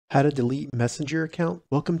How to delete Messenger account.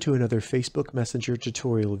 Welcome to another Facebook Messenger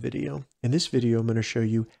tutorial video. In this video, I'm going to show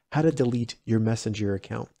you how to delete your Messenger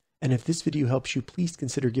account. And if this video helps you, please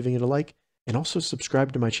consider giving it a like and also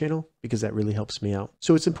subscribe to my channel because that really helps me out.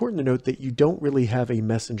 So it's important to note that you don't really have a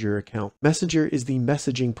Messenger account. Messenger is the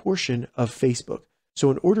messaging portion of Facebook.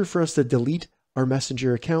 So in order for us to delete our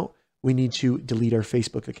Messenger account, we need to delete our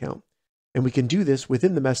Facebook account. And we can do this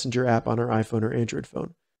within the Messenger app on our iPhone or Android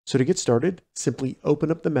phone. So to get started, simply open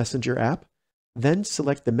up the Messenger app, then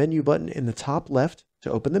select the menu button in the top left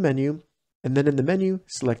to open the menu, and then in the menu,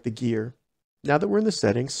 select the gear. Now that we're in the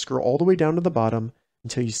settings, scroll all the way down to the bottom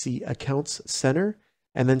until you see Accounts Center,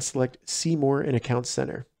 and then select See More in Accounts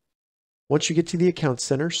Center. Once you get to the Accounts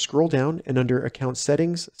Center, scroll down and under Account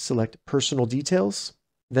Settings, select Personal Details.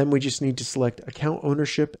 Then we just need to select Account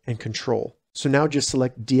Ownership and Control. So now just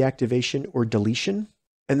select Deactivation or Deletion.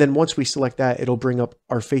 And then once we select that, it'll bring up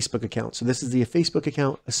our Facebook account. So this is the Facebook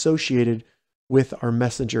account associated with our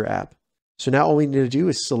Messenger app. So now all we need to do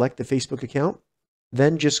is select the Facebook account,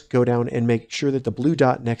 then just go down and make sure that the blue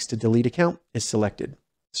dot next to delete account is selected.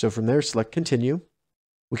 So from there, select continue.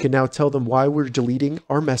 We can now tell them why we're deleting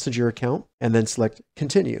our Messenger account and then select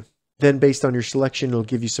continue. Then based on your selection, it'll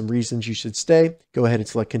give you some reasons you should stay. Go ahead and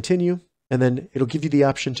select continue. And then it'll give you the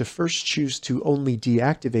option to first choose to only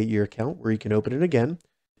deactivate your account where you can open it again.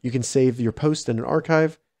 You can save your post in an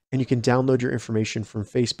archive, and you can download your information from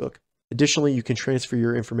Facebook. Additionally, you can transfer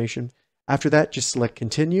your information. After that, just select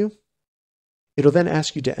continue. It'll then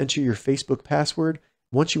ask you to enter your Facebook password.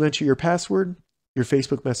 Once you enter your password, your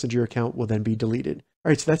Facebook Messenger account will then be deleted. All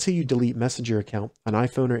right, so that's how you delete Messenger account on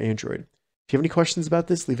iPhone or Android. If you have any questions about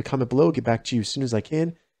this, leave a comment below. I'll get back to you as soon as I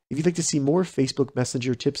can. If you'd like to see more Facebook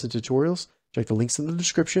Messenger tips and tutorials, check the links in the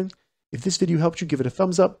description. If this video helped you, give it a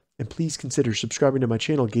thumbs up, and please consider subscribing to my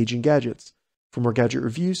channel, Gauging Gadgets, for more gadget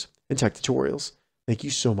reviews and tech tutorials. Thank you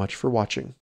so much for watching.